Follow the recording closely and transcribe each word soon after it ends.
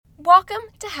Welcome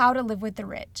to How to Live with the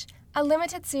Rich, a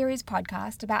limited series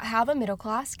podcast about how the middle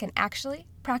class can actually,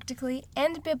 practically,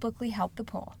 and biblically help the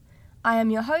poor. I am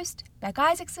your host, Beck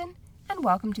Isaacson, and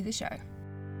welcome to the show.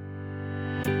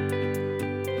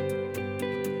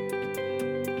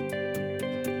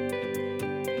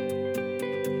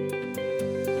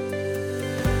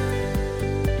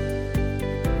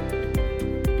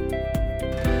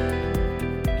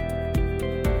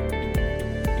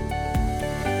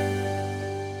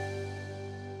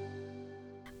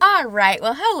 All right,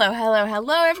 well,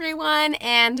 hello, everyone,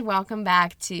 and welcome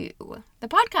back to the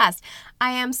podcast.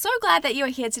 I am so glad that you are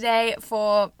here today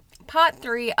for part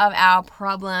 3 of our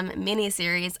problem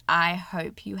mini-series. I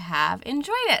hope you have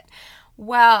enjoyed it.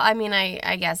 Well,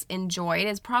 I guess enjoyed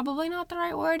is probably not the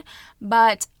right word,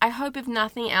 but I hope if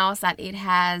nothing else that it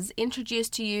has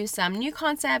introduced to you some new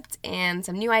concepts and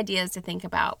some new ideas to think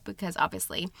about, because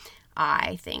obviously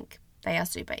I think they are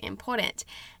super important.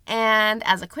 And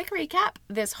as a quick recap,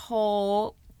 this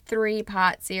whole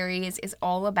 3-part series is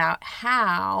all about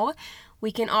how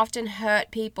we can often hurt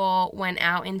people when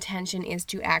our intention is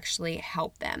to actually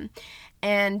help them.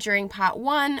 And during part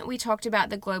 1, we talked about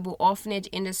the global orphanage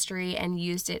industry and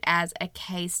used it as a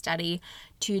case study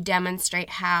to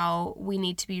demonstrate how we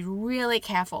need to be really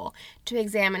careful to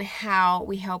examine how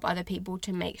we help other people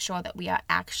to make sure that we are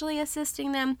actually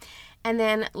assisting them. And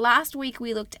then last week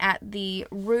we looked at the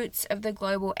roots of the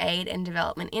global aid and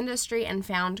development industry and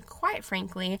found, quite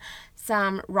frankly,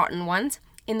 some rotten ones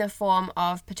in the form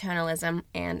of paternalism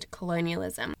and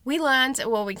colonialism. We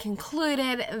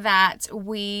concluded that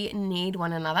we need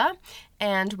one another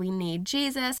and we need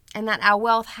Jesus, and that our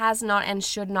wealth has not and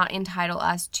should not entitle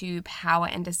us to power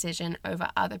and decision over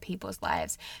other people's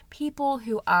lives. People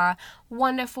who are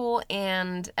wonderful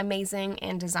and amazing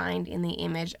and designed in the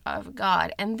image of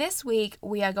God. And this week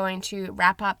we are going to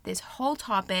wrap up this whole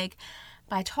topic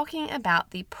by talking about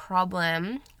the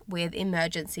problem with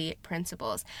emergency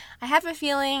principles. I have a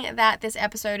feeling that this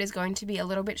episode is going to be a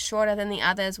little bit shorter than the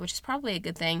others, which is probably a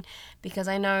good thing because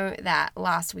I know that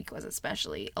last week was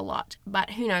especially a lot.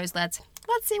 But who knows? Let's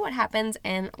see what happens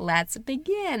and let's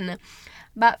begin.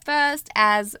 But first,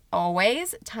 as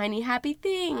always, tiny happy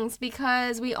things,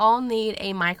 because we all need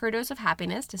a microdose of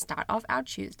happiness to start off our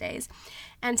Tuesdays.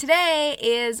 And today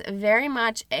is very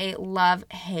much a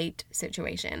love-hate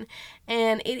situation,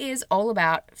 and it is all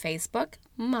about Facebook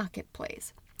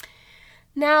Marketplace.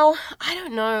 Now, I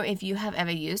don't know if you have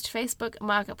ever used Facebook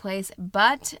Marketplace,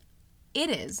 but it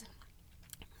is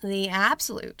the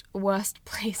absolute worst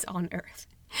place on earth.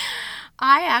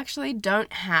 I actually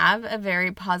don't have a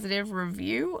very positive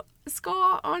review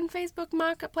score on Facebook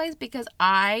Marketplace because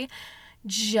I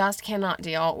just cannot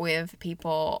deal with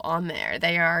people on there.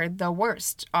 They are the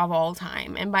worst of all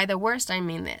time. And by the worst, I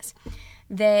mean this.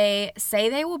 They say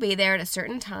they will be there at a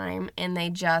certain time and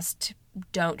they just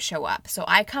don't show up. So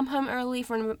I come home early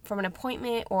from an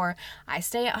appointment, or I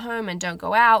stay at home and don't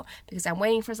go out because I'm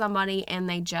waiting for somebody and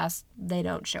they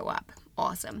don't show up.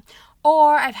 Awesome.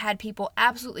 Or I've had people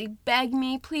absolutely beg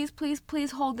me, please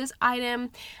hold this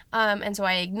item. And so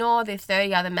I ignore the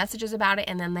 30 other messages about it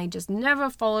and then they just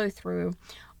never follow through.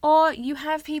 Or you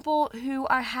have people who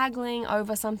are haggling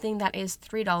over something that is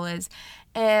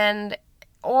 $3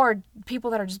 or people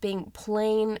that are just being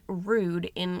plain rude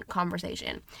in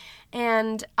conversation.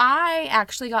 And I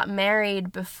actually got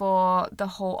married before the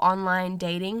whole online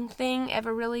dating thing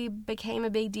ever really became a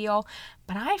big deal.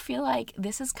 But I feel like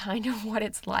this is kind of what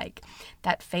it's like.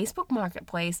 That Facebook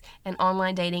Marketplace and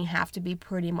online dating have to be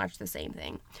pretty much the same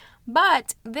thing.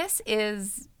 But this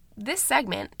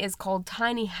segment is called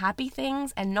Tiny Happy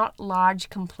Things and not large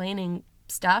complaining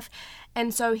stuff.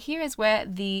 And so here is where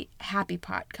the happy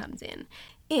part comes in.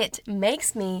 It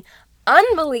makes me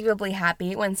unbelievably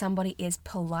happy when somebody is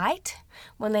polite,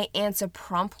 when they answer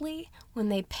promptly, when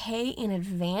they pay in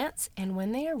advance, and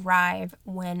when they arrive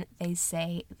when they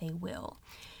say they will.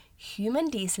 Human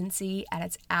decency at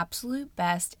its absolute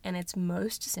best and its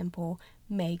most simple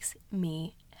makes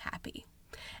me happy.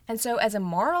 And so as a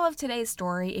moral of today's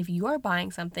story, if you are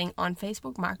buying something on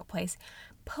Facebook Marketplace,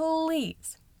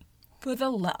 please, for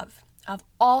the love of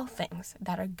all things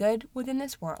that are good within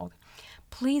this world,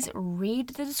 please read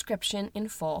the description in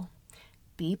full,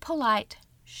 be polite,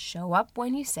 show up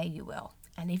when you say you will,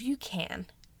 and if you can,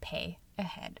 pay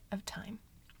ahead of time.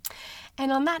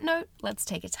 And on that note, let's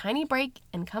take a tiny break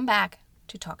and come back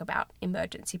to talk about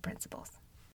emergency principles.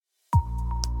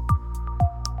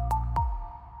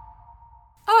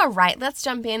 All right, let's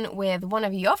jump in with one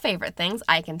of your favorite things,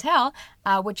 I can tell,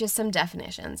 which is some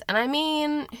definitions. And I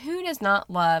mean, who does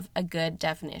not love a good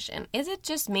definition? Is it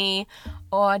just me,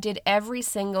 or did every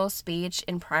single speech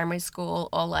in primary school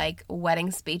or like wedding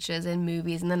speeches in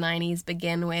movies in the 90s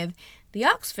begin with, the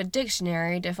Oxford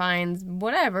Dictionary defines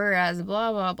whatever as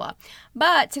blah, blah, blah.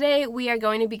 But today we are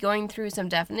going to be going through some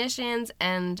definitions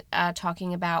and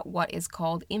talking about what is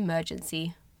called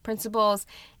emergency principles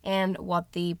and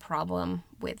what the problem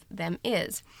with them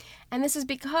is. And this is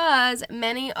because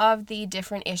many of the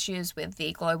different issues with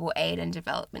the global aid and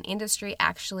development industry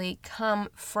actually come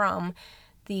from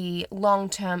the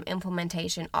long-term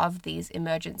implementation of these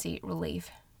emergency relief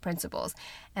principles,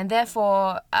 and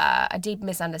therefore a deep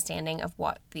misunderstanding of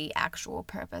what the actual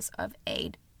purpose of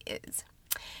aid is.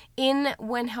 In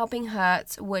When Helping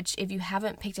Hurts, which if you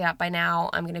haven't picked it up by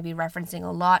now, I'm going to be referencing a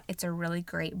lot. It's a really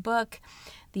great book.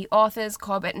 The authors,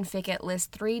 Corbett and Fickett,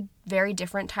 list 3 very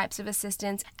different types of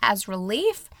assistance as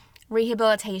relief,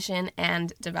 rehabilitation,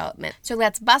 and development. So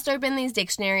let's bust open these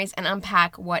dictionaries and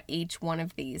unpack what each one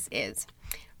of these is.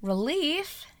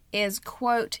 Relief is,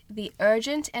 quote, the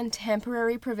urgent and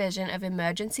temporary provision of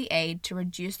emergency aid to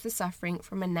reduce the suffering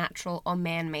from a natural or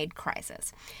man-made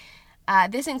crisis.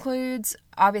 This includes,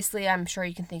 obviously, I'm sure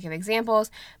you can think of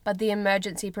examples, but the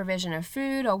emergency provision of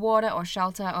food or water or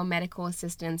shelter or medical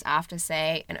assistance after,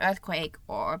 say, an earthquake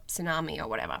or tsunami or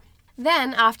whatever.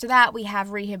 Then, after that, we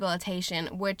have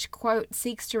rehabilitation, which, quote,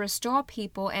 seeks to restore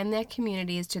people and their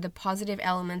communities to the positive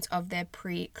elements of their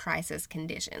pre-crisis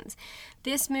conditions.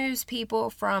 This moves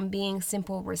people from being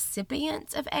simple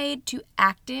recipients of aid to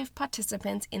active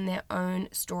participants in their own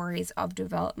stories of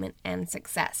development and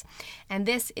success. And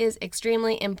this is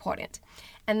extremely important.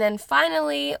 And then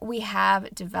finally, we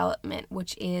have development,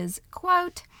 which is,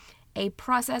 quote, a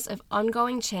process of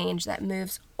ongoing change that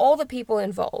moves all the people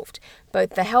involved, both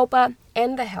the helper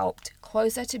and the helped,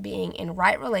 closer to being in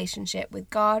right relationship with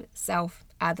God, self,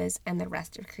 others, and the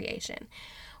rest of creation.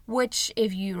 Which,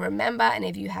 if you remember and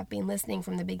if you have been listening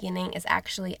from the beginning, is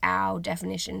actually our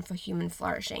definition for human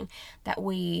flourishing that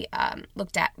we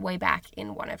looked at way back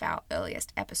in one of our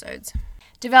earliest episodes.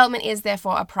 Development is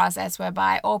therefore a process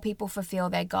whereby all people fulfill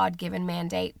their God-given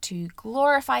mandate to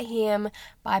glorify Him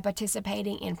by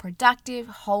participating in productive,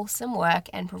 wholesome work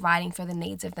and providing for the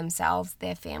needs of themselves,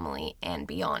 their family, and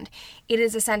beyond. It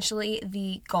is essentially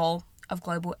the goal of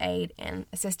global aid and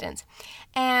assistance.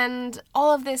 And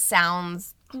all of this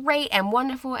sounds great and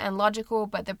wonderful and logical,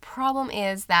 but the problem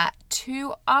is that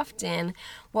too often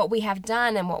what we have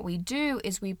done and what we do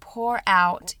is we pour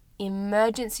out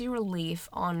emergency relief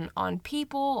on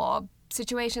people or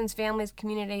situations, families,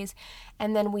 communities,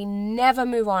 and then we never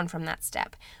move on from that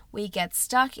step. We get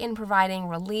stuck in providing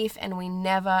relief and we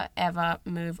never ever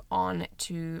move on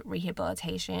to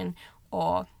rehabilitation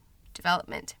or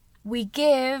development. We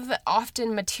give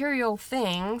often material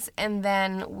things and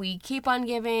then we keep on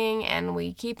giving and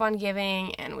we keep on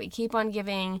giving and we keep on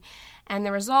giving, and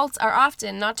the results are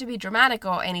often, not to be dramatic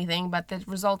or anything, but the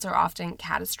results are often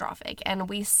catastrophic. And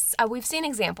we've seen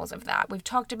examples of that. We've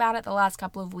talked about it the last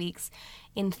couple of weeks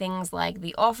in things like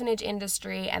the orphanage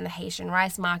industry and the Haitian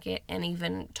rice market and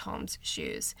even Tom's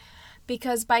shoes.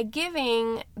 Because by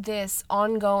giving this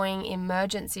ongoing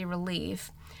emergency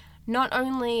relief, not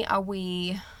only are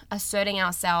we asserting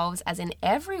ourselves as in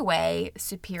every way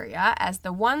superior as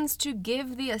the ones to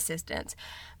give the assistance,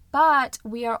 but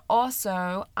we are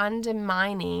also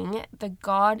undermining the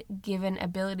God-given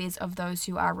abilities of those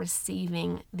who are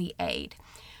receiving the aid.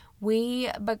 We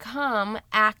become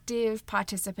active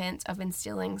participants of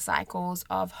instilling cycles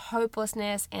of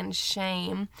hopelessness and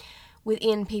shame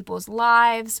within people's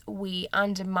lives. We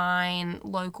undermine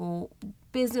local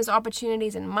business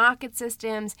opportunities and market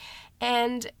systems,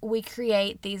 and we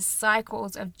create these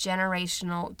cycles of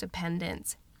generational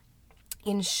dependence.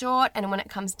 In short, and when it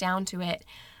comes down to it,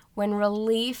 when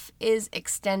relief is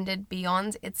extended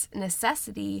beyond its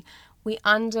necessity, we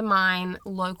undermine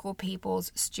local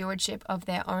people's stewardship of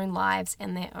their own lives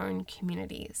and their own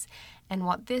communities. And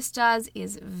what this does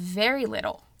is very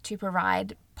little to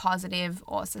provide positive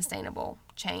or sustainable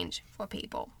change for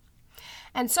people.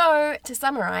 And so, to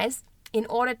summarize, in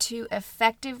order to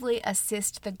effectively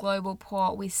assist the global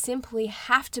poor, we simply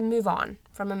have to move on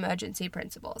from emergency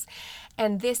principles.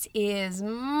 And this is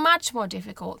much more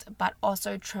difficult, but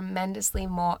also tremendously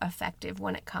more effective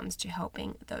when it comes to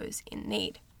helping those in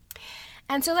need.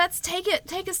 And so let's take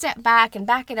a step back and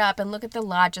back it up and look at the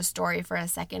larger story for a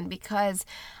second, because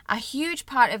a huge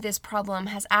part of this problem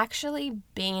has actually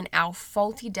been our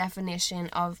faulty definition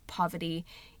of poverty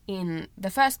in the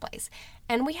first place.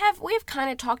 And we've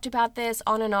kind of talked about this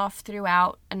on and off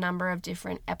throughout a number of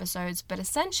different episodes, but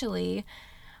essentially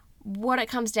what it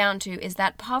comes down to is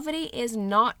that poverty is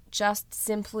not just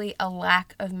simply a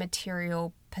lack of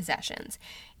material possessions.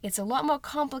 It's a lot more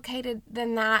complicated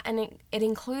than that, and it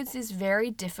includes these very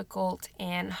difficult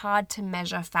and hard to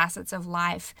measure facets of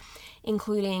life,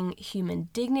 including human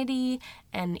dignity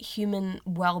and human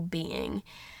well-being.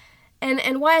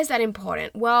 And why is that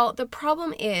important? Well, the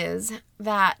problem is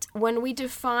that when we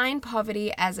define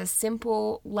poverty as a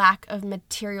simple lack of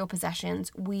material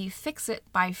possessions, we fix it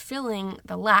by filling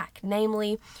the lack.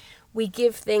 Namely, we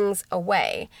give things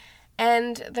away.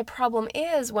 And the problem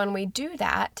is when we do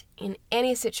that in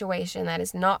any situation that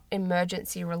is not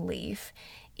emergency relief,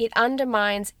 it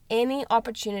undermines any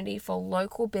opportunity for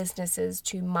local businesses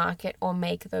to market or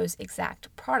make those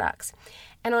exact products.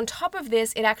 And on top of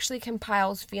this, it actually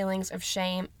compiles feelings of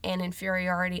shame and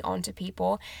inferiority onto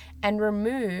people and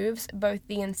removes both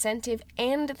the incentive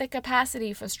and the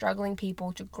capacity for struggling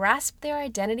people to grasp their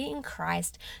identity in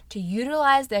Christ, to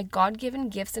utilize their God-given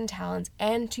gifts and talents,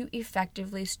 and to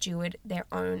effectively steward their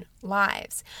own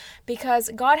lives. Because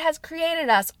God has created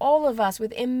us, all of us,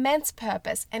 with immense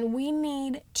purpose, and we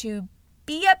need to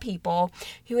be a people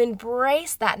who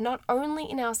embrace that not only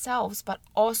in ourselves, but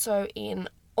also in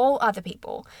all other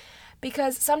people.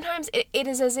 Because sometimes it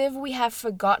is as if we have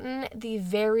forgotten the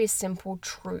very simple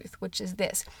truth, which is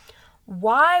this: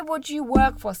 why would you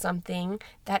work for something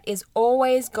that is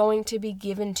always going to be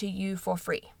given to you for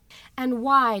free? And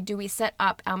why do we set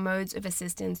up our modes of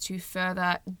assistance to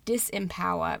further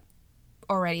disempower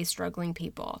already struggling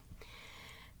people?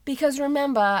 Because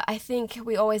remember, I think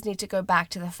we always need to go back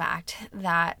to the fact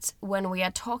that when we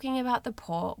are talking about the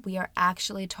poor, we are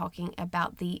actually talking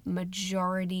about the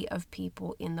majority of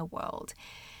people in the world.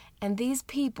 And these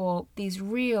people, these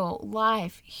real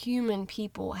life human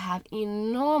people, have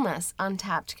enormous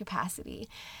untapped capacity.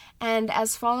 And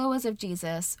as followers of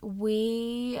Jesus,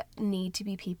 we need to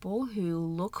be people who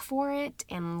look for it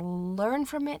and learn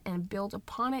from it and build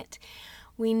upon it.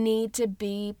 We need to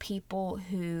be people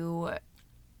who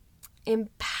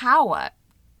empower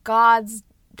God's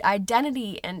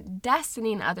identity and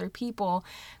destiny in other people,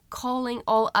 calling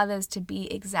all others to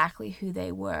be exactly who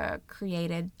they were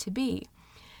created to be.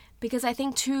 Because I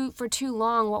think for too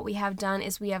long what we have done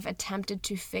is we have attempted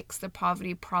to fix the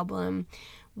poverty problem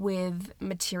with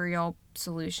material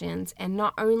solutions, and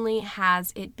not only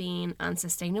has it been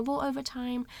unsustainable over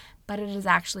time, but it has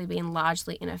actually been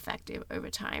largely ineffective over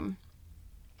time.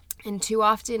 And too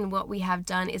often what we have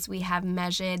done is we have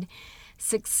measured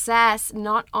success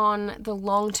not on the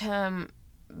long-term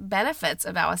benefits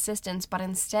of our assistance, but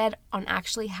instead on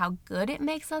actually how good it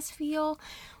makes us feel,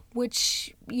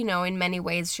 which, in many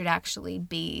ways should actually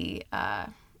be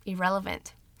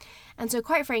irrelevant. And so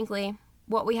quite frankly,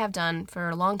 what we have done for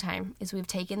a long time is we've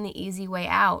taken the easy way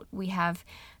out. We have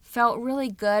felt really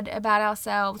good about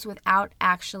ourselves without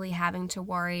actually having to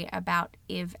worry about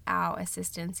if our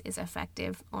assistance is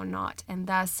effective or not. And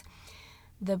thus,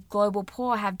 the global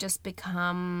poor have just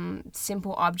become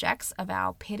simple objects of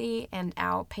our pity and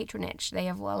our patronage. They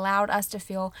have allowed us to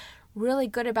feel really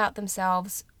good about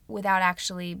themselves without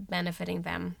actually benefiting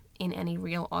them in any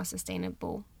real or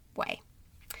sustainable way.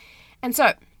 And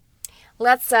so,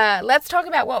 let's talk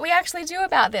about what we actually do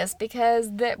about this,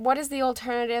 because what is the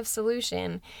alternative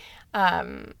solution?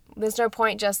 There's no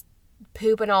point just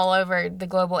pooping all over the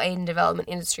global aid and development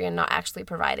industry and not actually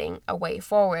providing a way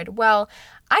forward. Well,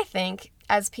 I think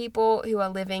as people who are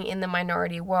living in the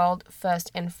minority world,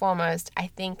 first and foremost, I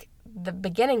think the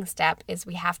beginning step is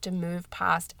we have to move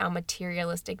past our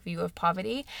materialistic view of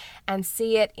poverty and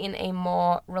see it in a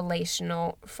more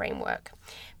relational framework.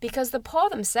 Because the poor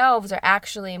themselves are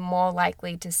actually more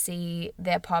likely to see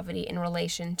their poverty in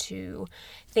relation to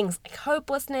things like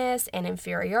hopelessness and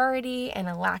inferiority and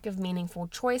a lack of meaningful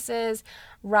choices,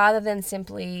 rather than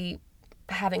simply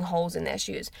having holes in their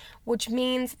shoes, which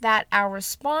means that our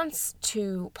response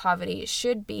to poverty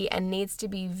should be and needs to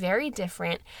be very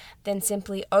different than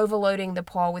simply overloading the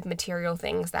poor with material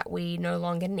things that we no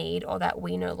longer need or that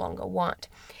we no longer want.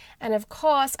 And of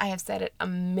course, I have said it a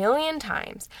million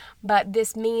times, but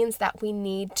this means that we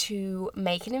need to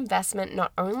make an investment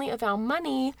not only of our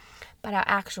money, but our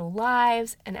actual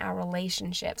lives and our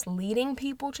relationships, leading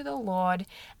people to the Lord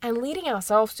and leading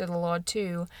ourselves to the Lord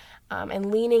too,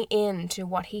 and leaning into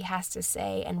what He has to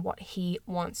say and what He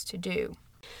wants to do.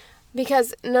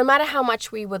 Because no matter how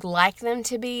much we would like them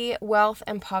to be, wealth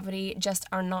and poverty just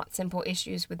are not simple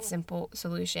issues with simple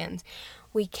solutions.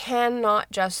 We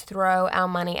cannot just throw our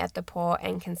money at the poor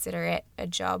and consider it a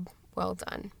job well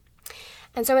done.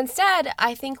 And so instead,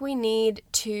 I think we need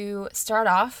to start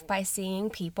off by seeing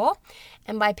people,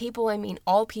 and by people I mean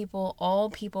all people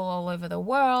all over the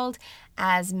world,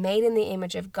 as made in the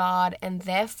image of God and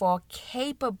therefore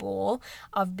capable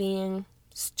of being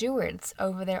stewards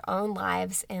over their own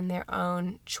lives and their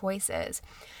own choices.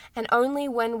 And only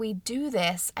when we do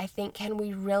this, I think, can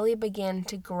we really begin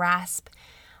to grasp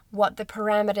what the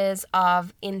parameters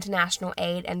of international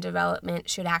aid and development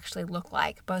should actually look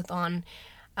like, both on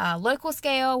a local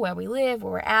scale, where we live,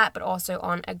 where we're at, but also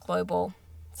on a global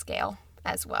scale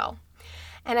as well.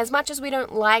 And as much as we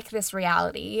don't like this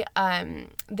reality,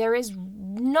 there is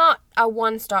not a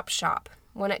one-stop shop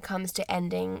when it comes to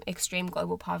ending extreme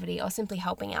global poverty or simply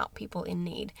helping out people in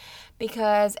need,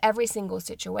 because every single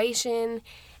situation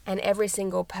and every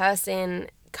single person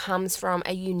comes from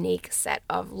a unique set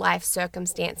of life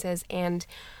circumstances, and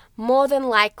more than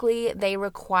likely they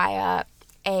require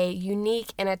a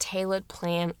unique and a tailored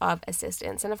plan of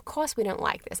assistance. And of course we don't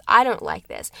like this. I don't like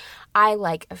this. I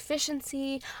like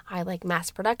efficiency. I like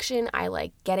mass production. I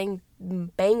like getting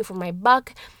bang for my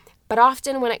buck. But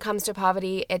often when it comes to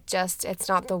poverty, it's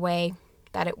not the way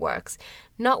that it works.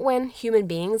 Not when human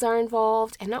beings are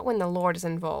involved, and not when the Lord is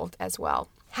involved as well.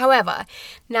 However,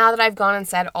 now that I've gone and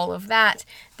said all of that,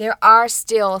 there are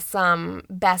still some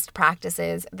best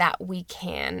practices that we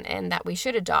can and that we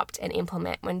should adopt and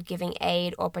implement when giving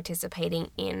aid or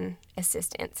participating in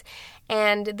assistance.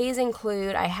 And these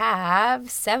include, I have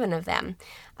 7 of them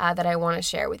that I want to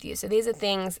share with you. So these are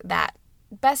things that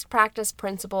best practice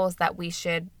principles that we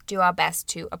should do our best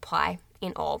to apply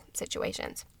in all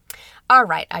situations. All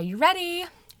right, are you ready?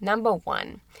 Number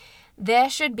 1. There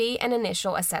should be an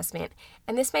initial assessment.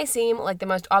 And this may seem like the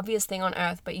most obvious thing on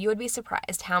earth, but you would be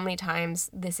surprised how many times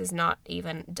this is not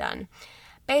even done.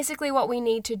 Basically, what we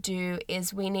need to do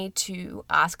is we need to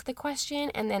ask the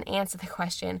question and then answer the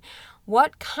question.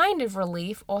 What kind of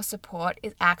relief or support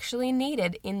is actually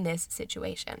needed in this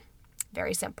situation?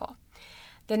 Very simple.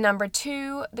 The number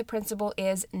 2, the principle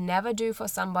is never do for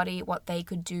somebody what they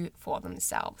could do for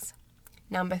themselves.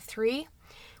 Number 3,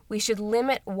 we should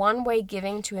limit one-way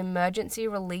giving to emergency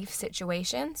relief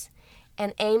situations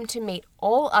and aim to meet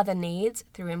all other needs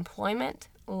through employment,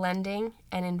 lending,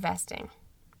 and investing.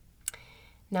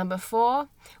 Number 4,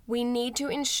 we need to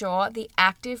ensure the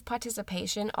active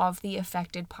participation of the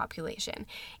affected population.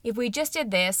 If we just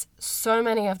did this, so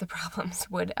many of the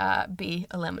problems would be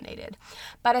eliminated.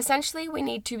 But essentially, we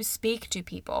need to speak to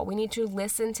people. We need to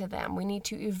listen to them. We need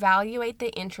to evaluate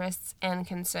their interests and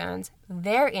concerns,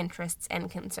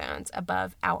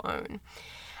 above our own.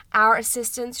 Our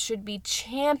assistance should be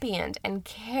championed and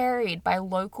carried by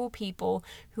local people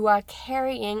who are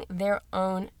carrying their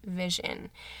own vision.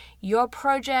 Your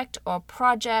project or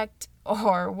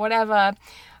whatever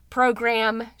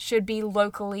program should be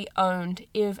locally owned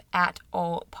if at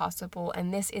all possible.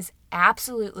 And this is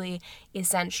absolutely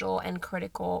essential and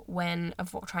critical when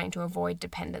trying to avoid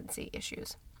dependency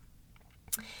issues.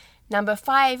 Number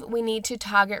 5, we need to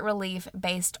target relief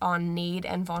based on need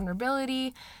and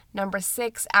vulnerability. Number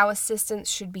 6, our assistance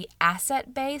should be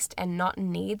asset-based and not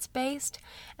needs-based.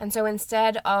 And so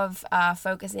instead of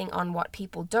focusing on what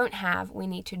people don't have, we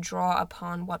need to draw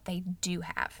upon what they do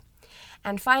have.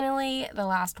 And finally, the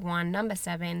last one, number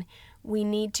 7, we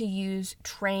need to use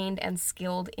trained and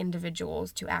skilled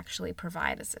individuals to actually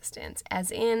provide assistance,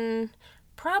 as in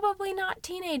probably not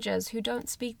teenagers who don't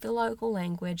speak the local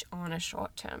language on a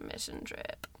short-term mission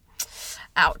trip.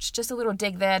 Ouch, just a little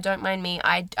dig there, don't mind me.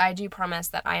 I do promise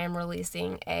that I am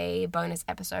releasing a bonus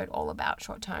episode all about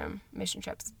short-term mission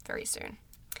trips very soon.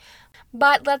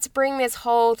 But let's bring this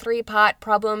whole 3-part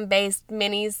problem-based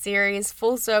mini-series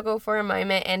full circle for a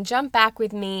moment and jump back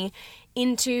with me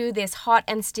into this hot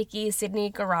and sticky Sydney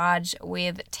garage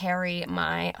with Terry,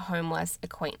 my homeless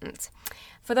acquaintance.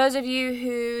 For those of you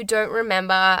who don't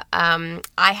remember, I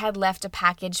had left a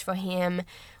package for him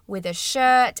with a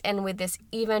shirt and with this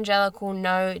evangelical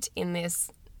note in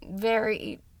this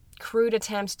very crude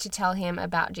attempt to tell him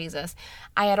about Jesus.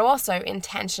 I had also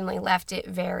intentionally left it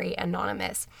very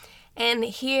anonymous. And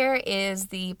here is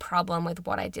the problem with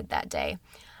what I did that day.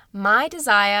 My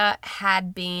desire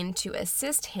had been to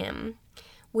assist him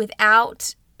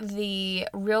without the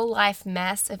real life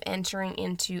mess of entering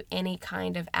into any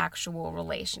kind of actual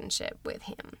relationship with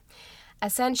him.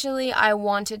 Essentially, I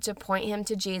wanted to point him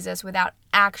to Jesus without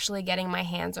actually getting my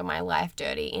hands on my life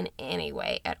dirty in any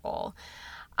way at all.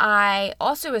 I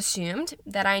also assumed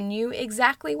that I knew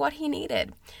exactly what he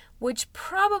needed, which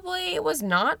probably was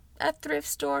not a thrift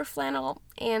store flannel.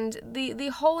 And the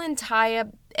whole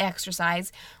entire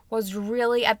exercise was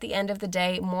really, at the end of the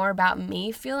day, more about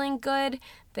me feeling good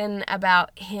than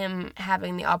about him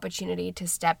having the opportunity to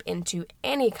step into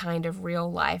any kind of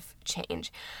real life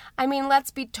change. I mean,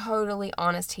 let's be totally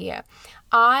honest here.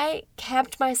 I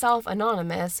kept myself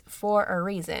anonymous for a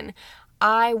reason.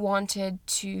 I wanted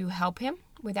to help him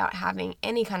without having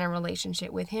any kind of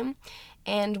relationship with him.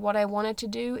 And what I wanted to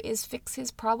do is fix his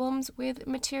problems with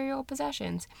material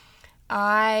possessions.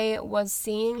 I was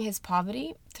seeing his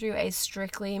poverty through a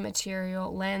strictly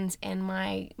material lens, and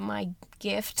my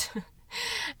gift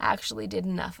actually did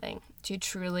nothing to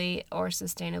truly or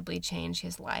sustainably change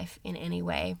his life in any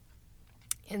way.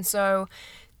 And so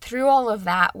through all of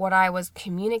that, what I was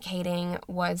communicating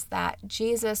was that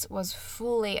Jesus was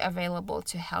fully available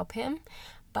to help him,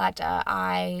 but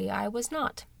I was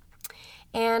not.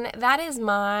 And that is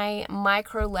my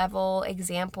micro level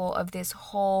example of this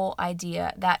whole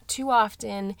idea that too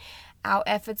often our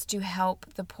efforts to help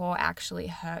the poor actually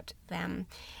hurt them.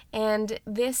 And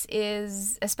this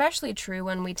is especially true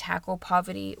when we tackle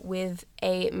poverty with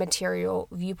a material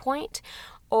viewpoint,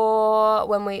 or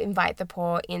when we invite the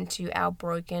poor into our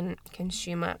broken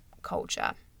consumer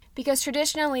culture. Because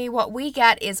traditionally what we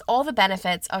get is all the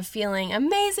benefits of feeling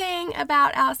amazing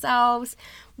about ourselves,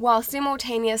 while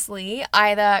simultaneously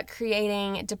either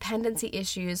creating dependency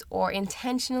issues or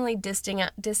intentionally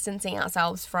distancing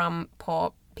ourselves from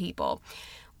poor people.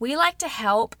 We like to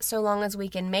help so long as we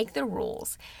can make the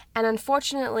rules, and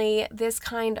unfortunately, this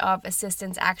kind of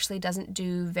assistance actually doesn't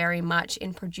do very much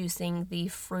in producing the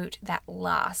fruit that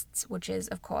lasts, which is,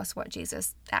 of course, what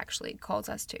Jesus actually calls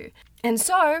us to. And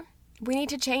so, we need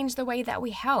to change the way that we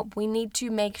help. We need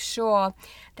to make sure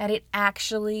that it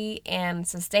actually and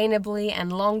sustainably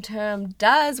and long-term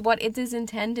does what it is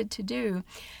intended to do.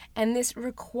 And this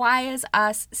requires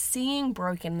us seeing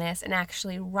brokenness and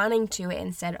actually running to it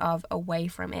instead of away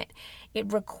from it.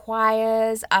 It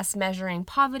requires us measuring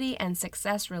poverty and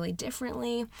success really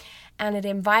differently, and it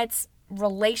invites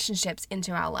relationships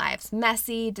into our lives.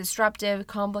 Messy, disruptive,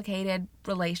 complicated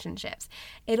relationships.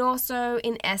 It also,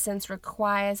 in essence,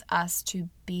 requires us to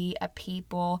be a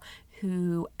people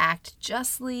who act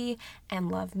justly and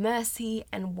love mercy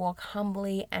and walk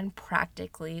humbly and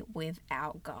practically with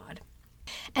our God.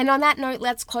 And on that note,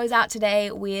 let's close out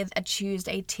today with a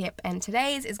Tuesday tip, and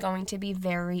today's is going to be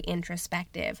very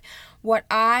introspective. What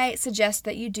I suggest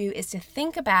that you do is to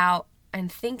think about and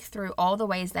think through all the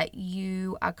ways that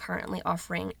you are currently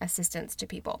offering assistance to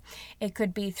people. It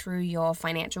could be through your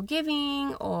financial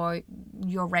giving or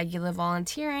your regular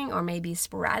volunteering or maybe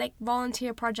sporadic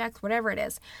volunteer projects, whatever it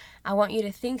is. I want you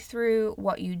to think through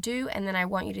what you do, and then I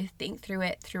want you to think through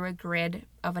it through a grid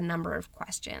of a number of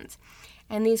questions.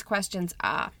 And these questions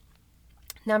are,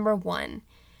 number 1,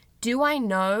 do I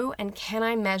know and can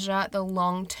I measure the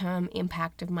long-term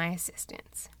impact of my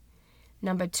assistance?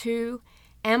 Number 2,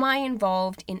 am I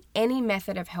involved in any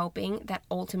method of helping that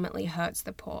ultimately hurts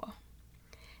the poor?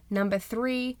 Number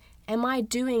 3, am I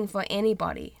doing for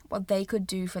anybody what they could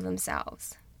do for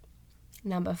themselves?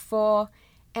 Number 4,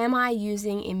 am I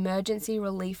using emergency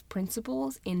relief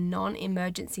principles in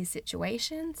non-emergency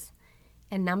situations?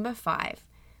 And number 5,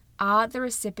 are the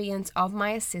recipients of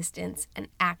my assistance an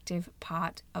active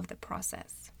part of the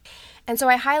process? And so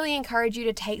I highly encourage you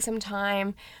to take some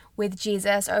time with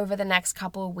Jesus over the next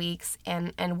couple of weeks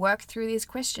and work through these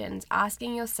questions,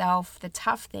 asking yourself the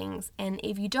tough things. And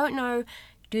if you don't know,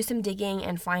 do some digging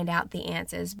and find out the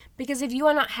answers. Because if you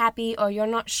are not happy or you're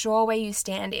not sure where you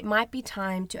stand, it might be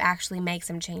time to actually make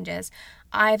some changes,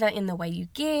 either in the way you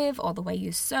give or the way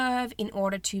you serve, in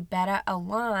order to better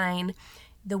align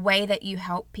the way that you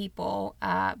help people,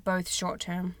 both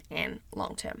short-term and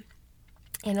long-term.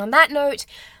 And on that note,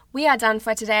 we are done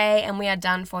for today, and we are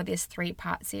done for this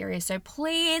 3-part series. So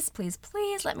please, please,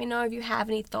 please let me know if you have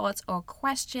any thoughts or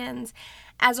questions.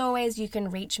 As always, you can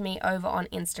reach me over on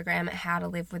Instagram at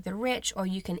howtolivewiththerich, or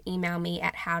you can email me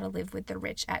at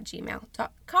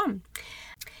howtolivewiththerich@gmail.com.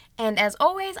 And as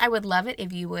always, I would love it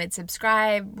if you would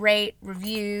subscribe, rate,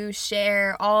 review,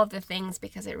 share, all of the things,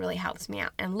 because it really helps me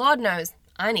out. And Lord knows,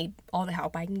 I need all the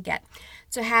help I can get.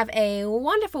 So have a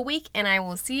wonderful week, and I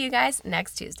will see you guys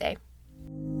next Tuesday.